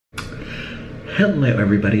Hello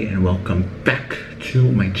everybody and welcome back to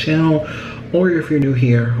my channel, or if you're new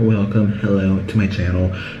here, welcome, hello to my channel.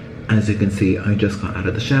 As you can see, I just got out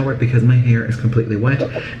of the shower because my hair is completely wet,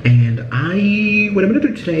 and what I'm gonna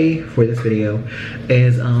do today for this video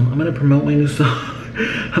is I'm gonna promote my new song.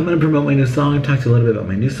 I'm gonna promote my new song and talk to you a little bit about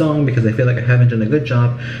my new song because I feel like I haven't done a good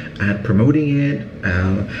job at promoting it.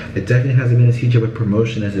 It definitely hasn't been as huge of a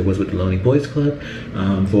promotion as it was with the Lonely Boys Club,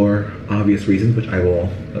 for obvious reasons, which I will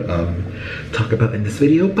talk about in this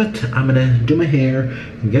video. But I'm gonna do my hair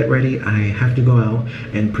and get ready. I have to go out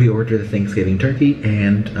and pre-order the Thanksgiving turkey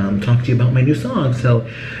and talk to you about my new song. So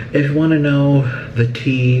if you want to know the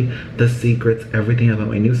tea, the secrets, everything about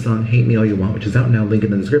my new song, Hate Me All You Want, which is out now, link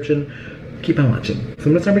in the description, keep on watching. So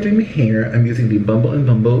I'm gonna start by doing my hair. I'm using the Bumble and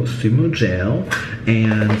Bumble Sumo Gel,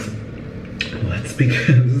 and let's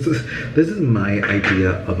begin. This is my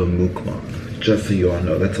idea of a mukbang. Just so you all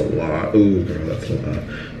know, that's a lot. Ooh, girl, that's a lot.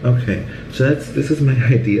 Okay, so this is my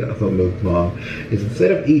idea of a mukbang. Is instead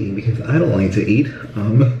of eating, because I don't like to eat,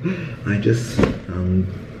 I just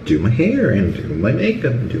do my hair and do my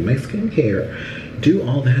makeup and do my skincare, do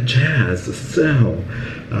all that jazz. So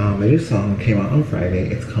my new song came out on Friday.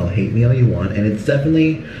 It's called Hate Me All You Want, and it's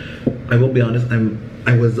definitely, I will be honest,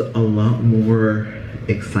 I was a lot more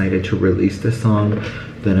excited to release this song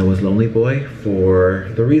than I was Lonely Boy, for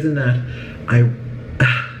the reason that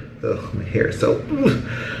my hair. So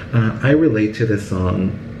I relate to this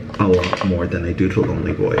song a lot more than I do to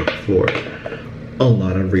Lonely Boy for a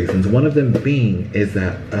lot of reasons. One of them being is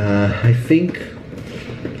that I think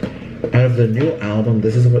out of the new album,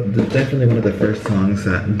 this is definitely one of the first songs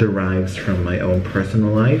that derives from my own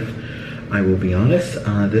personal life. I will be honest,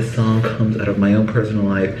 this song comes out of my own personal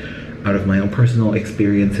life, out of my own personal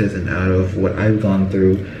experiences, and out of what I've gone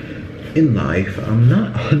through in life.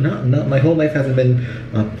 Not my whole life hasn't been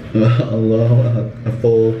a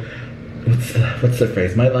full, what's the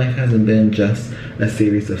phrase? My life hasn't been just a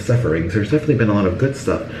series of sufferings. There's definitely been a lot of good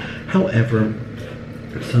stuff. However,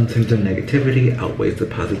 sometimes the negativity outweighs the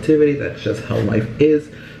positivity. That's just how life is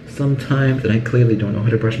sometimes, and I clearly don't know how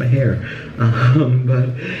to brush my hair. But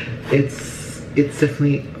it's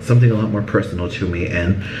definitely something a lot more personal to me,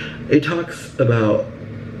 and it talks about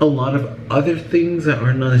a lot of other things that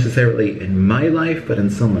are not necessarily in my life, but in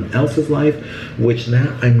someone else's life, which that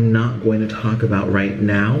I'm not going to talk about right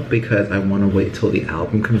now because I want to wait till the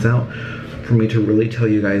album comes out for me to really tell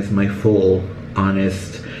you guys my full,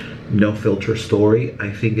 honest, no filter story. I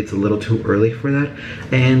think it's a little too early for that,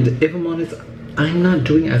 and if I'm honest, I'm not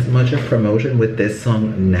doing as much of promotion with this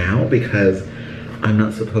song now because I'm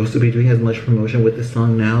not supposed to be doing as much promotion with this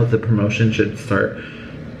song now. The promotion should start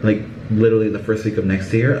like literally the first week of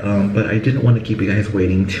next year, but I didn't want to keep you guys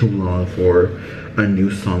waiting too long for a new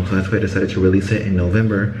song, so that's why I decided to release it in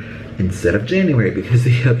November instead of January, because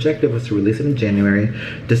the objective was to release it in January.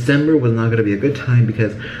 December was not going to be a good time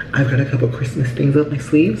because I've got a couple Christmas things up my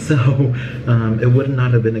sleeve, so it would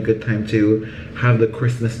not have been a good time to have the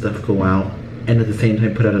Christmas stuff go out and at the same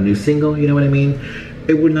time put out a new single, you know what I mean?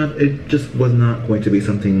 It just was not going to be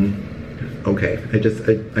something okay. I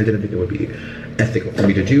didn't think it would be ethical for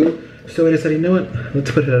me to do. So I decided, you know what,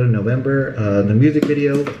 let's put it out in November. The music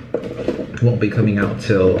video won't be coming out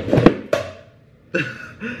till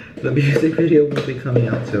the music video won't be coming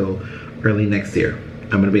out till early next year.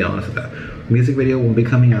 I'm gonna be honest with that. Music video won't be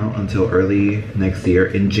coming out until early next year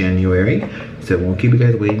in January, so it won't keep you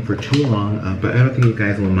guys waiting for too long, but I don't think you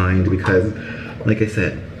guys will mind because, like I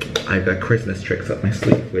said, I've got Christmas tricks up my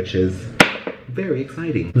sleeve, which is very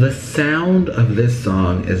exciting. The sound of this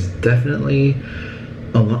song is definitely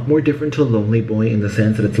a lot more different to Lonely Boy in the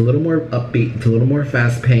sense that it's a little more upbeat, it's a little more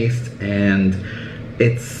fast-paced, and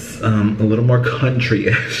it's a little more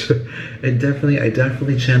country-ish. I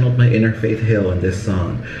definitely channeled my inner Faith Hill in this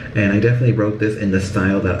song, and I definitely wrote this in the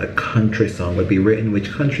style that a country song would be written,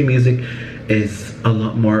 which country music is a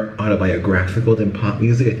lot more autobiographical than pop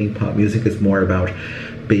music. I think pop music is more about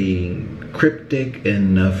being cryptic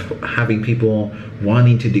and of having people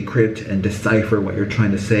wanting to decrypt and decipher what you're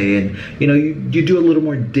trying to say, and you know, you do a little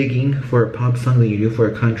more digging for a pop song than you do for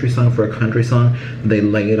a country song. For a country song, they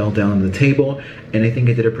lay it all down on the table, and I think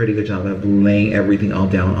I did a pretty good job of laying everything all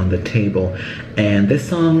down on the table. And this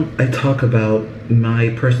song, I talk about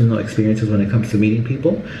my personal experiences when it comes to meeting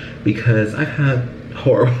people, because I've had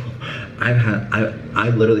horrible I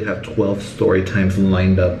literally have 12 story times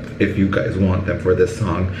lined up if you guys want them for this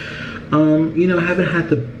song. You know, I haven't had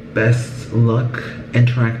the best luck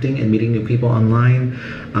interacting and meeting new people online.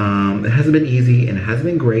 It hasn't been easy and it hasn't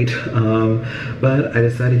been great, but I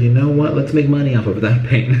decided, you know what, let's make money off of that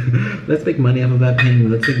pain. Let's make money off of that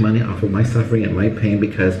pain. Let's make money off of my suffering and my pain,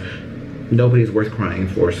 because nobody's worth crying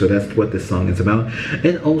for. So that's what this song is about.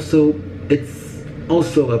 And also, it's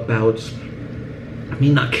also about me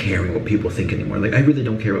not caring what people think anymore. Like, I really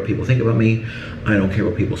don't care what people think about me. I don't care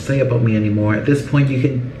what people say about me anymore. At this point, you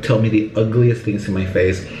can tell me the ugliest things to my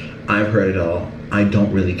face. I've heard it all. I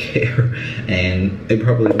don't really care, and it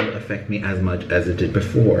probably won't affect me as much as it did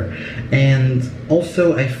before. And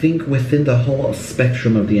also, I think within the whole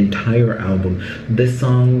spectrum of the entire album, this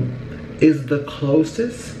song is the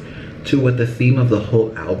closest to what the theme of the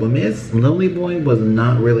whole album is. Lonely Boy was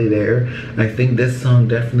not really there. I think this song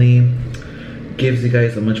definitely gives you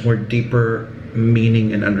guys a much more deeper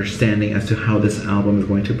meaning and understanding as to how this album is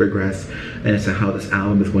going to progress, and as to how this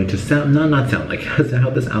album is going to sound, not sound like, as to how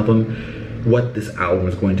this album, what this album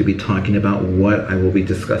is going to be talking about, what I will be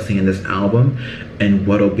discussing in this album, and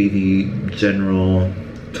what will be the general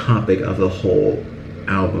topic of the whole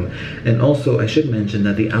album. And also, I should mention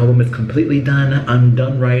that the album is completely done. I'm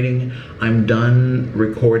done writing, I'm done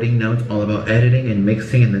recording. Now it's all about editing and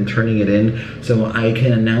mixing and then turning it in. So I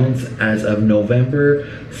can announce as of November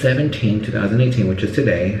 17, 2018, which is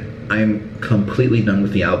today, I'm completely done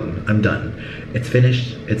with the album. I'm done. It's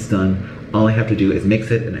finished, it's done. All I have to do is mix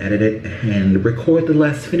it and edit it and record the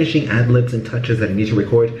last finishing ad-libs and touches that I need to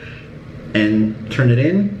record and turn it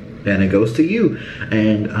in, and it goes to you.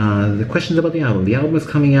 And the questions about the album. The album is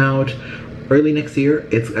coming out early next year.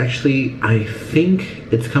 It's actually, I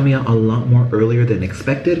think it's coming out a lot more earlier than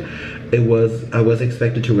expected. I was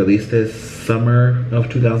expected to release this summer of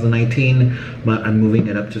 2019, but I'm moving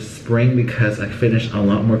it up to spring because I finished a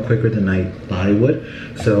lot more quicker than I thought I would.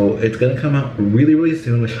 So it's gonna come out really, really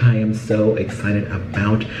soon, which I am so excited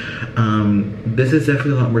about. This is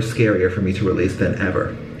definitely a lot more scarier for me to release than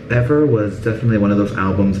Ever. Ever was definitely one of those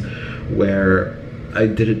albums where I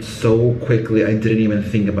did it so quickly, I didn't even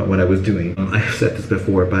think about what I was doing. I've said this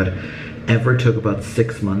before, but Ever took about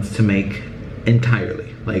 6 months to make entirely.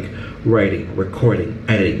 Like writing, recording,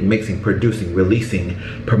 editing, mixing, producing, releasing,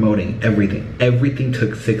 promoting, everything. Everything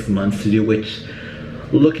took 6 months to do, which,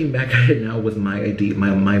 looking back at it now, was my idea,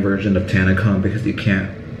 my version of Tanacon, because you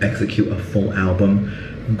can't execute a full album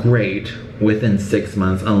great within 6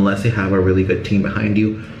 months unless you have a really good team behind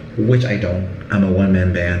you, which I don't. I'm a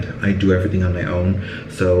one-man band. I do everything on my own.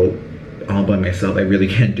 So all by myself, I really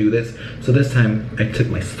can't do this. So this time I took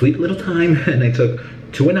my sweet little time and I took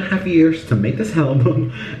 2.5 years to make this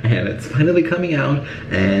album, and it's finally coming out,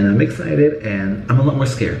 and I'm excited, and I'm a lot more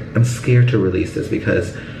scared. I'm scared to release this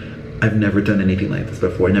because I've never done anything like this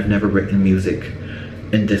before, and I've never written music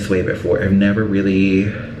in this way before. I've never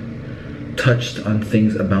really touched on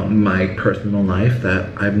things about my personal life that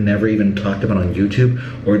I've never even talked about on YouTube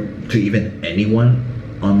or to even anyone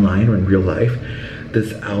online or in real life.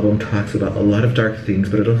 This album talks about a lot of dark things,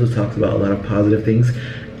 but it also talks about a lot of positive things,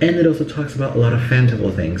 and it also talks about a lot of fanciful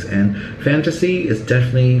things. And fantasy is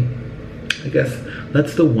definitely, I guess,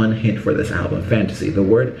 that's the one hint for this album. Fantasy. The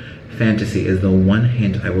word fantasy is the one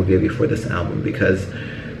hint I will give you for this album, because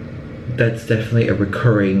that's definitely a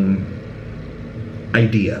recurring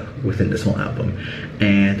idea within this whole album.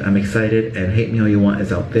 And I'm excited, and Hate Me All You Want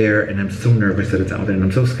is out there, and I'm so nervous that it's out there, and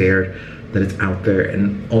I'm so scared that it's out there.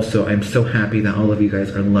 And also, I'm so happy that all of you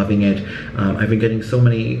guys are loving it. I've been getting so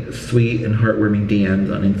many sweet and heartwarming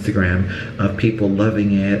DMs on Instagram of people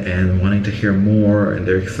loving it and wanting to hear more, and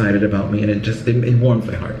they're excited about me, and it warms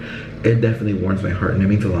my heart. It definitely warms my heart, and it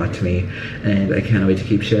means a lot to me, and I can't wait to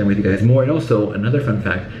keep sharing with you guys more. And also, another fun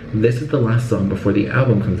fact, this is the last song before the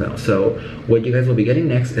album comes out. So what you guys will be getting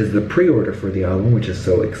next is the pre-order for the album, which is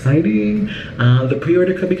so exciting. The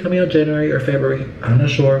pre-order could be coming out January or February. I'm not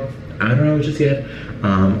sure. I don't know just yet.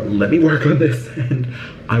 Let me work on this, and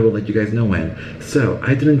I will let you guys know when. So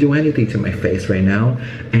I didn't do anything to my face right now,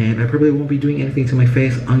 and I probably won't be doing anything to my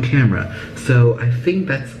face on camera. So I think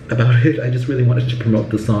that's about it. I just really wanted to promote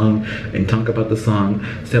the song and talk about the song.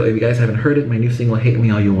 So if you guys haven't heard it, my new single Hate Me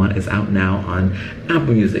All You Want is out now on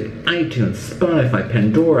Apple Music, iTunes, Spotify,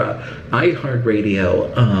 Pandora,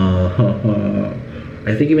 iHeartRadio,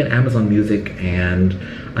 I think even Amazon Music, and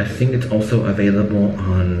I think it's also available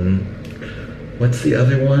on, what's the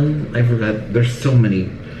other one? I forgot. There's so many.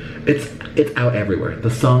 It's out everywhere. The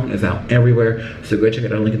song is out everywhere. So go check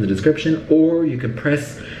it out, link in the description, or you can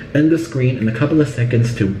press in the screen in a couple of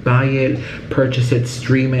seconds to buy it, purchase it,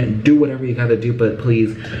 stream it, do whatever you gotta do, but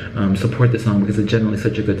please support the song, because it's generally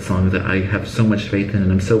such a good song that I have so much faith in,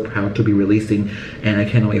 and I'm so proud to be releasing, and I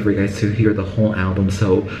can't wait for you guys to hear the whole album.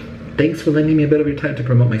 So thanks for lending me a bit of your time to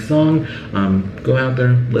promote my song. Go out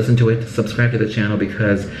there, listen to it, subscribe to the channel,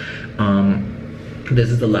 because This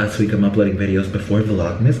is the last week I'm uploading videos before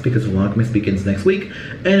Vlogmas because Vlogmas begins next week,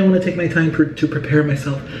 and I want to take my time to prepare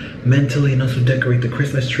myself mentally and also decorate the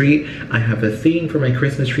Christmas tree. I have a theme for my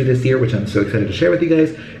Christmas tree this year, which I'm so excited to share with you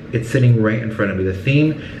guys. It's sitting right in front of me. The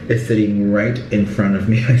theme is sitting right in front of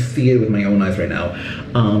me. I see it with my own eyes right now.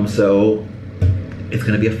 So it's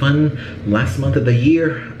gonna be a fun last month of the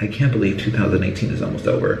year. I can't believe 2018 is almost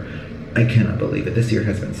over. I cannot believe it. This year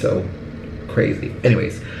has been so crazy.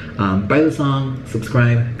 Anyways, buy the song,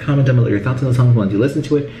 subscribe, comment down below your thoughts on the song once you listen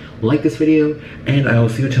to it, like this video, and I will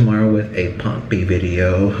see you tomorrow with a poppy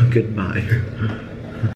video. Goodbye.